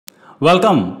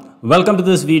Welcome to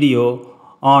this video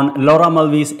on Laura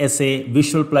Mulvey's essay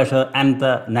Visual Pleasure and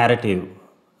the Narrative,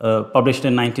 published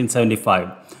in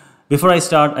 1975. Before I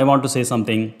start, I want to say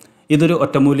something. ഇതൊരു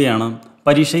ഒറ്റമൂലിയാണ്.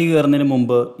 പരീക്ഷയ്ക്ക് കയറുന്നതിന്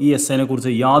മുമ്പ് ഈ എസ്സേനെ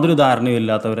കുറിച്ച് യാതൊരു ധാരണയും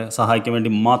ഇല്ലാത്തവരെ സഹായിക്കാൻ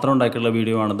വേണ്ടി മാത്രം ഉണ്ടാക്കിയിട്ടുള്ള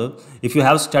വീഡിയോ ആണിത്. If you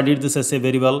have studied this essay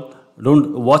very well, don't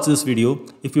watch this video.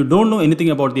 If you don't know anything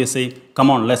about the essay, come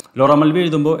on, let's. Laura Mulvey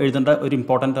എഴുതുമ്പോൾ എഴുതേണ്ട ഒരു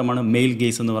ഇമ്പോർട്ടൻ്റ് ടേമാണ് മെയിൽ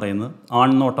ഗേസ് എന്ന് പറയുന്നത്.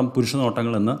 ആൺനോട്ടം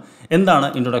പുരുഷനോട്ടങ്ങൾ എന്ന് എന്താണ്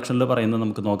ഇൻട്രൊഡക്ഷനിൽ പറയുന്നത്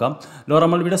നമുക്ക് നോക്കാം. ലോറ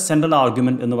മൾവിയുടെ സെൻട്രൽ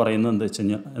ആർഗ്യുമെൻറ്റ് എന്ന് പറയുന്നത്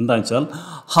എന്താണെന്ന് വെച്ചാൽ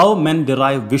how men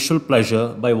derive visual pleasure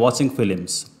by watching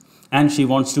films and she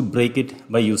wants to break it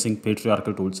by using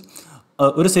patriarchal tools.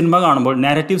 ഒരു സിനിമ കാണുമ്പോൾ,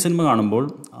 നാരറ്റീവ് സിനിമ കാണുമ്പോൾ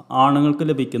ആണുങ്ങൾക്ക്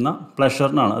ലഭിക്കുന്ന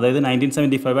പ്ലഷറിനാണ്, അതായത്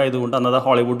 1975 ആയതുകൊണ്ട് അന്നത്തെ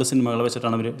ഹോളിവുഡ് സിനിമകൾ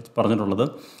വെച്ചിട്ടാണ് അവർ പറഞ്ഞിട്ടുള്ളത്.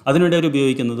 അതിനുവേണ്ടി അവർ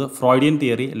ഉപയോഗിക്കുന്നത് Freudian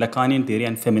theory, ലക്കാനിയൻ theory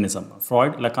and feminism.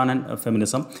 Freud, ലക്കാൻ and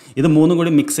feminism, ഇത് മൂന്നും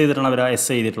കൂടി മിക്സ് ചെയ്തിട്ടാണ് അവർ ആ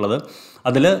എസ്സേ ചെയ്തിട്ടുള്ളത്.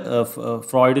 അതിൽ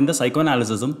ഫ്രോയിഡിൻ്റെ സൈക്കോ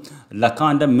അനാലിസിസും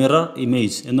ലക്കാൻ്റെ മിറർ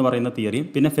ഇമേജ് എന്ന് പറയുന്ന തിയറിയും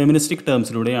പിന്നെ ഫെമിനിസ്റ്റിക്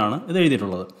ടേംസിലൂടെയാണ് ഇത്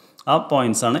എഴുതിയിട്ടുള്ളത്. ആ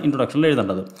പോയിൻറ്റ്സാണ് ഇൻട്രൊഡക്ഷനിൽ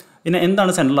എഴുതേണ്ടത്. പിന്നെ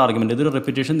എന്താണ് സെൻട്രൽ ആർഗ്യുമെൻറ്റ്? ഇതൊരു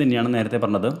റിപ്പീറ്റേഷൻ തന്നെയാണ് നേരത്തെ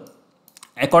പറഞ്ഞത്.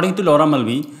 According to Laura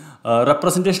Mulvey,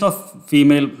 representation of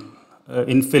female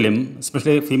in film,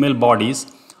 especially female bodies,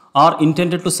 are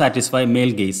intended to satisfy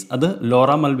male gaze. അത്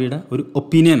ലോറ മൾവിയുടെ ഒരു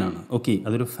ഒപ്പീനിയനാണ്. ഓക്കെ,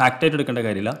 അതൊരു ഫാക്റ്റായിട്ട് എടുക്കേണ്ട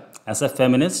കാര്യമില്ല. As A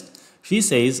feminist, she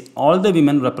says all the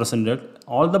women represented,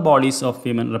 all the bodies of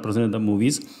women represented in the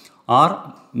movies are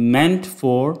meant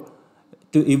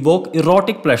to evoke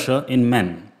erotic pleasure in men,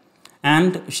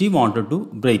 and she wanted to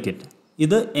break it.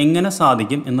 ഇത് എങ്ങനെ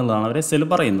സാധിക്കും എന്നുള്ളതാണ് അവർ എസ്സേയിൽ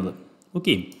പറയുന്നത്.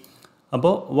 Okay,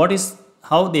 അപ്പോൾ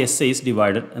how the essay is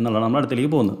divided എന്നുള്ളതാണ് നമ്മൾ അടുത്തേക്ക്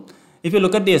പോകുന്നത്. If you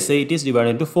look at the essay, it is divided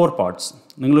into 4 parts.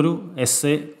 നിങ്ങളൊരു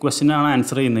എസ്സേ ക്വസ്റ്റ്യനാണ്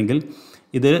ആൻസർ ചെയ്യുന്നതെങ്കിൽ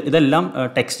ഇതെല്ലാം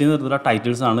ടെക്സ്റ്റിൽ നിന്നുള്ള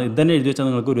ടൈറ്റിൽസ് ആണ്. ഇത് തന്നെ എഴുതി വെച്ചാൽ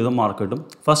നിങ്ങൾക്ക് ഒരുവിധം മാർക്ക് കിട്ടും.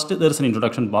 First there is an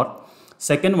introduction part.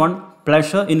 Second one,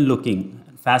 pleasure in looking,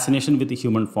 fascination with the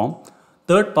human form.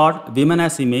 Third part, women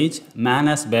as image, man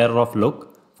as bearer of look.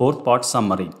 Fourth part,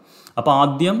 summary. അപ്പോൾ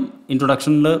ആദ്യം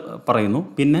ഇൻട്രൊഡക്ഷനിൽ പറയുന്നു,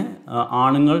 പിന്നെ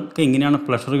ആണുങ്ങൾക്ക് എങ്ങനെയാണ്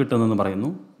പ്ലഷർ കിട്ടുന്നതെന്ന്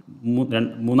പറയുന്നു.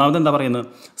 മൂന്നാമത് എന്താ പറയുന്നത്,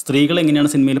 സ്ത്രീകൾ എങ്ങനെയാണ്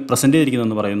സിനിമയിൽ പ്രസൻറ്റ്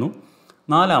ചെയ്തിരിക്കുന്നതെന്ന് പറയുന്നു.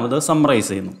 നാലാമത് സമ്മറൈസ്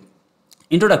ചെയ്യുന്നു.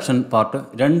 ഇൻട്രൊഡക്ഷൻ പാർട്ട്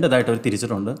രണ്ടിതായിട്ട് അവർ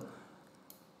തിരിച്ചിട്ടുണ്ട്.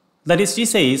 That is she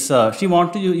says she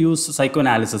want to use psycho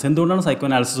analysis. എന്തുകൊണ്ടാണ് സൈക്കോ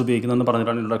അനാലിസിസ് ഉപയോഗിക്കുന്നതെന്ന്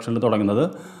പറഞ്ഞിട്ടാണ് ഇൻട്രൊഡക്ഷനിൽ തുടങ്ങുന്നത്.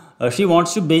 She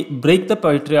wants to break the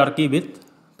patriarchy with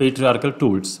patriarchal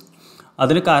tools.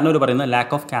 അതിന് കാരണം അവർ പറയുന്നത്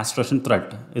ലാക്ക് ഓഫ് കാസ്ട്രേഷൻ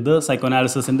ത്രെട്ട്. ഇത് സൈക്കോ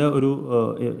അനാലിസിസിൻ്റെ ഒരു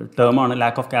ടേമാണ്,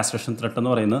 ലാക്ക് ഓഫ് കാസ്ട്രേഷൻ ത്രെട്ട്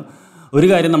എന്ന് പറയുന്നത്. ഒരു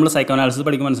കാര്യം നമ്മൾ സൈക്കോ അനാലിസിസ്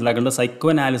പഠിക്കുമ്പോൾ മനസ്സിലാക്കേണ്ടത്, സൈക്കോ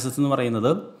അനാലിസിസ് എന്ന് പറയുന്നത്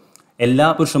എല്ലാ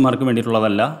പുരുഷന്മാർക്കും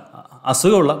വേണ്ടിയിട്ടുള്ളതല്ല,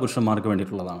 അസുഖമുള്ള പുരുഷന്മാർക്ക്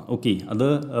വേണ്ടിയിട്ടുള്ളതാണ്. ഓക്കെ, അത്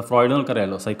ഫ്രോയിഡ്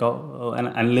നമുക്കറിയാമല്ലോ, സൈക്കോ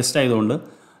അനലിസ്റ്റ് ആയതുകൊണ്ട്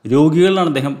രോഗികളിലാണ്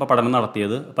അദ്ദേഹം പഠനം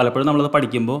നടത്തിയത്. പലപ്പോഴും നമ്മളത്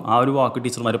പഠിക്കുമ്പോൾ ആ ഒരു വാക്ക്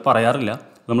ടീച്ചർമാർ പറയാറില്ല,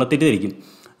 നമ്മൾ തെറ്റിദ്ധരിക്കും.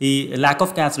 ഈ ലാക്ക്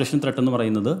ഓഫ് കാസ്ട്രേഷൻ ത്രെട്ട് എന്ന്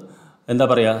പറയുന്നത് എന്താ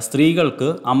പറയുക, സ്ത്രീകൾക്ക്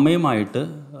അമ്മയുമായിട്ട്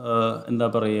എന്താ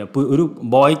പറയുക, ഒരു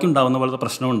ബോയ്ക്ക് ഉണ്ടാകുന്ന പോലത്തെ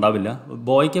പ്രശ്നം ഉണ്ടാവില്ല.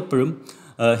 ബോയ്ക്ക് എപ്പോഴും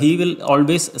he will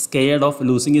always scared of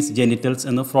losing his genitals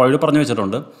എന്ന് ഫ്രോയിഡ് പറഞ്ഞു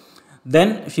വെച്ചിട്ടുണ്ട്. Then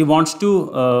she wants to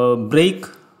break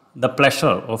the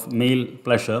pleasure of male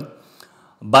pleasure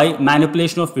by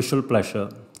manipulation of visual pleasure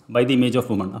by the image of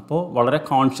woman. അപ്പോൾ വളരെ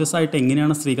കോൺഷ്യസ് ആയിട്ട്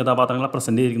എങ്ങനെയാണ് സ്ത്രീ കഥാപാത്രങ്ങളെ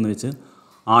പ്രസൻറ്റ് ചെയ്തിരിക്കുന്നത് വെച്ച്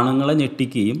ആണുങ്ങളെ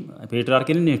ഞെട്ടിക്കുകയും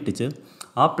പേട്രിയാർക്കിനെ ഞെട്ടിച്ച്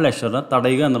ആ പ്ലഷറിനെ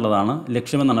തടയുക എന്നുള്ളതാണ്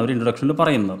ലക്ഷ്യമെന്നാണ് അവർ ഇൻട്രൊഡക്ഷനിൽ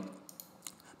പറയുന്നത്.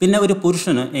 പിന്നെ ഒരു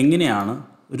പുരുഷന് എങ്ങനെയാണ്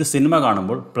ഒരു സിനിമ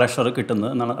കാണുമ്പോൾ പ്ലഷർ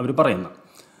കിട്ടുന്നത് എന്നാണ് അവർ പറയുന്നത്.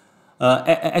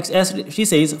 As she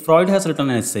says, Freud has written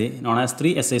an essay known as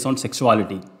 3 essays on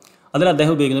sexuality. അതിൽ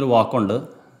അദ്ദേഹം ഉപയോഗിക്കുന്ന ഒരു വാക്കുണ്ട്,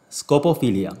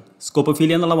 സ്കോപ്പോഫീലിയ.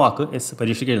 സ്കോപ്പോഫീലിയ എന്നുള്ള വാക്ക്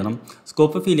പരീക്ഷയ്ക്ക് എഴുതണം.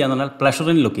 സ്കോപ്പോഫീലിയ എന്ന് പറഞ്ഞാൽ പ്ലഷർ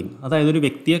ഇൻ ലുക്കിംഗ്, അതായത് ഒരു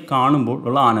വ്യക്തിയെ കാണുമ്പോൾ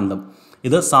ഉള്ള ആനന്ദം.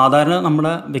 ഇത് സാധാരണ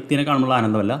നമ്മുടെ വ്യക്തിനെ കാണുമ്പോൾ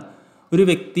ആനന്ദമല്ല, ഒരു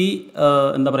വ്യക്തി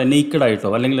എന്താ പറയുക നെയ്ക്കഡായിട്ടോ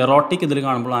അല്ലെങ്കിൽ എറോട്ടിക് ഇതിൽ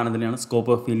കാണുമ്പോൾ ആനന്ദനെയാണ്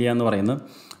സ്കോപ്പോഫീലിയ എന്ന് പറയുന്നത്.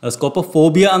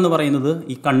 സ്കോപ്പോഫോബിയ എന്ന് പറയുന്നത്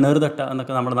ഈ കണ്ണേറ് തട്ട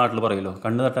എന്നൊക്കെ നമ്മുടെ നാട്ടിൽ പറയുമല്ലോ,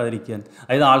 കണ്ണ് തട്ടാതിരിക്കാൻ,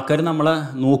 അതായത് ആൾക്കാർ നമ്മളെ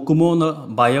നോക്കുമോ എന്ന്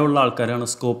ഭയമുള്ള ആൾക്കാരാണ്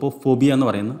സ്കോപ്പോഫോബിയ എന്ന്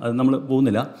പറയുന്നത്. അത് നമ്മൾ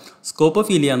പോകുന്നില്ല.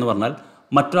 സ്കോപ്പോഫീലിയ എന്ന് പറഞ്ഞാൽ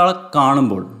മറ്റൊരാളെ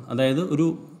കാണുമ്പോൾ, അതായത് ഒരു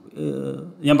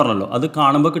ഞാൻ പറഞ്ഞല്ലോ, അത്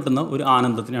കാണുമ്പോൾ കിട്ടുന്ന ഒരു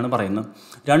ആനന്ദത്തിനാണ് പറയുന്നത്.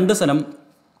 2 സ്ഥലം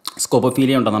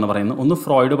സ്കോപ്പോഫീലിയ ഉണ്ടെന്നാണ് പറയുന്നത്. ഒന്ന്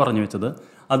ഫ്രോയിഡ് പറഞ്ഞു വെച്ചത്,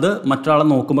 അത് മറ്റൊരാളെ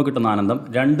നോക്കുമ്പോൾ കിട്ടുന്ന ആനന്ദം.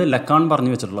 2 ലക്കാൻ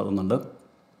പറഞ്ഞു വെച്ചിട്ടുള്ളതൊന്നുണ്ട്,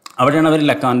 അവിടെയാണ് അവർ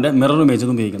ലക്കാൻ്റെ മിറർ ഇമേജ്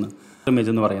ഉപയോഗിക്കുന്നത്,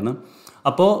 ഇമേജ് എന്ന് പറയുന്നത്.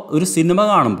 അപ്പോൾ ഒരു സിനിമ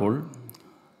കാണുമ്പോൾ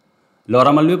ലോറ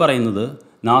മൾവി പറയുന്നത്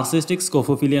നാർസിസ്റ്റിക്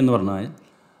സ്കോപ്പോഫീലിയ എന്ന് പറഞ്ഞാൽ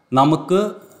നമുക്ക്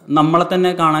നമ്മളെ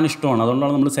തന്നെ കാണാൻ ഇഷ്ടമാണ്,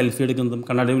 അതുകൊണ്ടാണ് നമ്മൾ സെൽഫി എടുക്കുന്നതും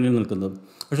കണ്ണാടി മുന്നിൽ നിൽക്കുന്നതും.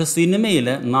 പക്ഷേ സിനിമയിൽ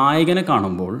നായകനെ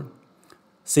കാണുമ്പോൾ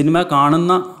സിനിമ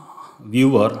കാണുന്ന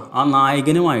വ്യൂവർ ആ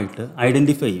നായകനുമായിട്ട്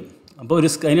ഐഡൻറ്റിഫൈ ചെയ്യും. അപ്പോൾ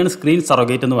അതിനാണ് സ്ക്രീൻ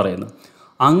സറോഗേറ്റ് എന്ന് പറയുന്നത്.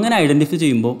 അങ്ങനെ ഐഡൻറ്റിഫൈ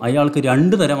ചെയ്യുമ്പോൾ അയാൾക്ക്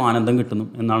 2 തരം ആനന്ദം കിട്ടുന്നു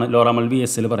എന്നാണ് ലോറ മൾവി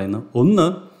എസ്സിൽ പറയുന്നത്. ഒന്ന്,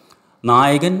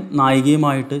 നായകൻ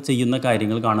നായികയുമായിട്ട് ചെയ്യുന്ന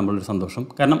കാര്യങ്ങൾ കാണുമ്പോഴൊരു സന്തോഷം,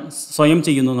 കാരണം സ്വയം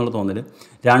ചെയ്യുന്നു എന്നുള്ള തോന്നൽ.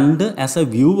 2 ആസ് എ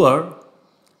വ്യൂവർ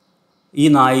ഈ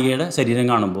നായികയുടെ ശരീരം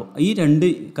കാണുമ്പോൾ ഈ 2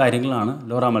 കാര്യങ്ങളാണ്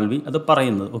ലോറ മൾവി അത്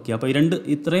പറയുന്നത്. ഓക്കെ, അപ്പോൾ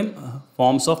ഇത്രയും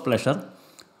ഫോംസ് ഓഫ് പ്ലഷർ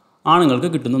ആണുങ്ങൾക്ക്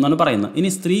കിട്ടുന്നു എന്നാണ് പറയുന്നത്. ഇനി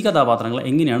സ്ത്രീ കഥാപാത്രങ്ങൾ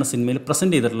എങ്ങനെയാണ് സിനിമയിൽ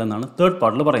പ്രസൻറ്റ് ചെയ്തിട്ടുള്ളതെന്നാണ് തേർഡ്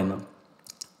പാർട്ടിൽ പറയുന്നത്.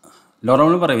 ലോറ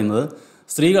മൾവി പറയുന്നത്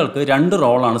സ്ത്രീകൾക്ക് 2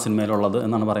 റോളാണ് സിനിമയിലുള്ളത്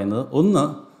എന്നാണ് പറയുന്നത്. ഒന്ന്,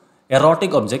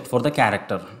 erotic object for the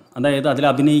character, അതായത് അതിൽ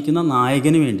അഭിനയിക്കുന്ന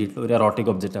നായകന് വേണ്ടിയിട്ടുള്ള ഒരു എറോട്ടിക്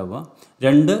ഒബ്ജക്റ്റ് ആവുക.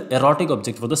 2, erotic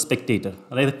object for the spectator,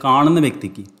 അതായത് കാണുന്ന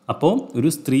വ്യക്തിക്ക്. അപ്പോൾ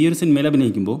ഒരു സ്ത്രീ ഒരു സിനിമയിൽ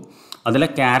അഭിനയിക്കുമ്പോൾ അതിലെ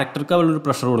ക്യാരക്ടർക്ക് അവരൊരു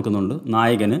പ്രഷർ കൊടുക്കുന്നുണ്ട്,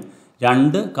 നായകന്.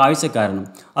 2, കാഴ്ചക്കാരനും.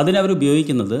 അതിനവർ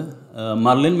ഉപയോഗിക്കുന്നത്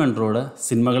Marilyn മൺട്രോയുടെ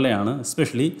സിനിമകളെയാണ്,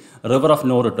 especially river of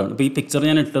no return. ഇപ്പോൾ ഈ പിക്ചർ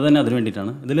ഞാൻ ഇട്ടത് തന്നെ അതിന്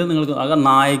വേണ്ടിയിട്ടാണ്. ഇതിൽ നിങ്ങൾക്ക് ആ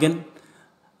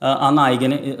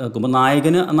നായകനെ വെക്കുമ്പോൾ ആ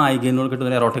നായികനോട്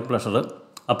കിട്ടുന്ന എറോട്ടിക് പ്ലഷർ.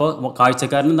 അപ്പോൾ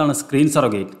കാഴ്ചക്കാരൻ എന്താണ്? Screen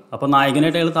surrogate. അപ്പോൾ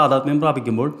നായകനായിട്ട് അയാൾ താതാത്മ്യം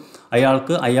പ്രാപിക്കുമ്പോൾ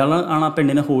അയാളാണ് ആ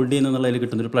പെണ്ണിനെ ഹോൾഡ് ചെയ്യുന്നതിൽ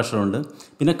കിട്ടുന്നൊരു പ്ലഷറുണ്ട്.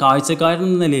 പിന്നെ കാഴ്ചക്കാരൻ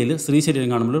എന്ന നിലയിൽ സ്ത്രീ ശരീരം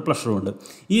കാണുമ്പോൾ ഒരു പ്ലഷറുണ്ട്.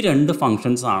 ഈ 2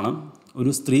 ഫങ്ഷൻസാണ്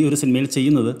ഒരു സ്ത്രീ ഒരു സിനിമയിൽ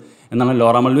ചെയ്യുന്നത് എന്നാണ്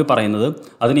ലോറ മൾവി പറയുന്നത്.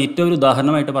 അതിന് ഏറ്റവും ഒരു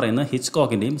ഉദാഹരണമായിട്ട് പറയുന്നത്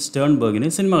ഹിച്ച്കോക്കിൻ്റെയും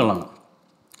സ്റ്റേൺബർഗിൻ്റെയും സിനിമകളാണ്.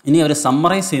 ഇനി അവർ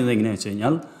സമ്മറൈസ് ചെയ്യുന്നത് എങ്ങനെയാണെന്ന് വെച്ച്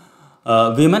കഴിഞ്ഞാൽ,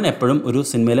 വിമൻ എപ്പോഴും ഒരു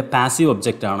സിനിമയിലെ പാസീവ്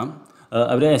ഒബ്ജക്റ്റാണ്.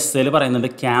 അവർ എസ്സേയിൽ പറയുന്നുണ്ട്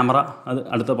ക്യാമറ, അത്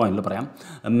അടുത്ത പോയിന്റിൽ പറയാം.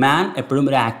 മാൻ എപ്പോഴും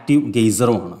ഒരു ആക്റ്റീവ്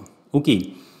ഗെയ്സറുമാണ്. ഓക്കെ,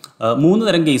 3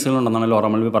 തരം ഗെയ്സുകളുണ്ടെന്നാണ് ലോറ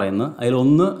മൾവി പറയുന്നത്.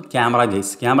 അതിലൊന്ന് ക്യാമറ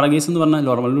ഗെയ്സ്. ക്യാമറ ഗെയ്സ് എന്ന് പറഞ്ഞാൽ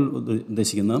ലോറ മൾവി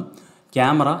ഉദ്ദേശിക്കുന്നത്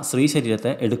ക്യാമറ സ്ത്രീ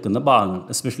ശരീരത്തെ എടുക്കുന്ന ഭാഗങ്ങൾ.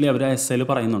 എസ്പെഷ്യലി അവർ എസ്സേയിൽ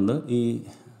പറയുന്നുണ്ട് ഈ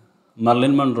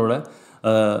മർലിൻ മൺട്രോയുടെ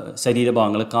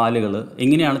ശരീരഭാഗങ്ങൾ, കാലുകൾ,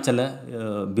 എങ്ങനെയാണ് ചില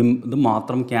ഇത്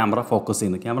മാത്രം ക്യാമറ ഫോക്കസ്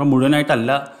ചെയ്യുന്നത്. ക്യാമറ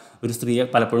മുഴുവനായിട്ടല്ല ഒരു സ്ത്രീയെ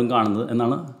പലപ്പോഴും കാണുന്നത്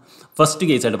എന്നാണ് ഫസ്റ്റ്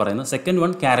ഗെയ്സ് ആയിട്ട് പറയുന്നത്. സെക്കൻഡ്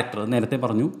വൺ ക്യാരക്ടർ, നേരത്തെ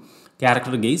പറഞ്ഞു,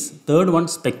 character guys. Third one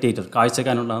spectator,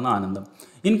 കാഴ്ചക്കാരനുണ്ടാകുന്ന ആനന്ദം.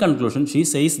 In conclusion she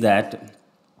says that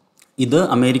ഇത്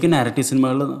അമേരിക്കൻ നാരറ്റീവ്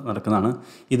സിനിമകളിൽ നടക്കുന്നതാണ്.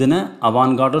 ഇതിന്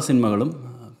അവാൻഗാർഡ് സിനിമകളും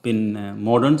പിന്നെ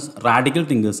മോഡേൺ റാഡിക്കൽ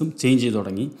തിങ്കേഴ്സും ചേഞ്ച് ചെയ്ത്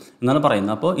തുടങ്ങി എന്നാണ്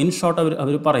പറയുന്നത്. അപ്പോൾ ഇൻ ഷോർട്ട്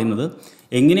അവർ പറയുന്നത്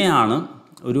എങ്ങനെയാണ്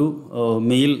ഒരു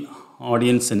മെയിൽ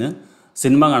ഓഡിയൻസിന്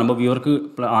സിനിമ കാണുമ്പോൾ വ്യൂവർക്ക്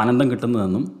ആനന്ദം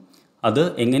കിട്ടുന്നതെന്നും അത്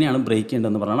എങ്ങനെയാണ് ബ്രേക്ക്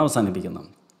ചെയ്യേണ്ടതെന്ന് പറഞ്ഞാണ് അവസാനിപ്പിക്കുന്നത്.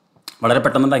 വളരെ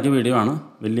പെട്ടെന്നുണ്ടാക്കിയ വീഡിയോ ആണ്,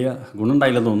 വലിയ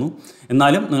ഗുണമുണ്ടായില്ലെന്ന് തോന്നുന്നു.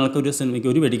 എന്നാലും നിങ്ങൾക്ക് ഒരു സിനിമയ്ക്ക്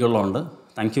ഒരു വെടിക്കുള്ളതുകൊണ്ട്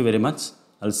thank you very much.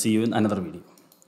 I will see you in another video.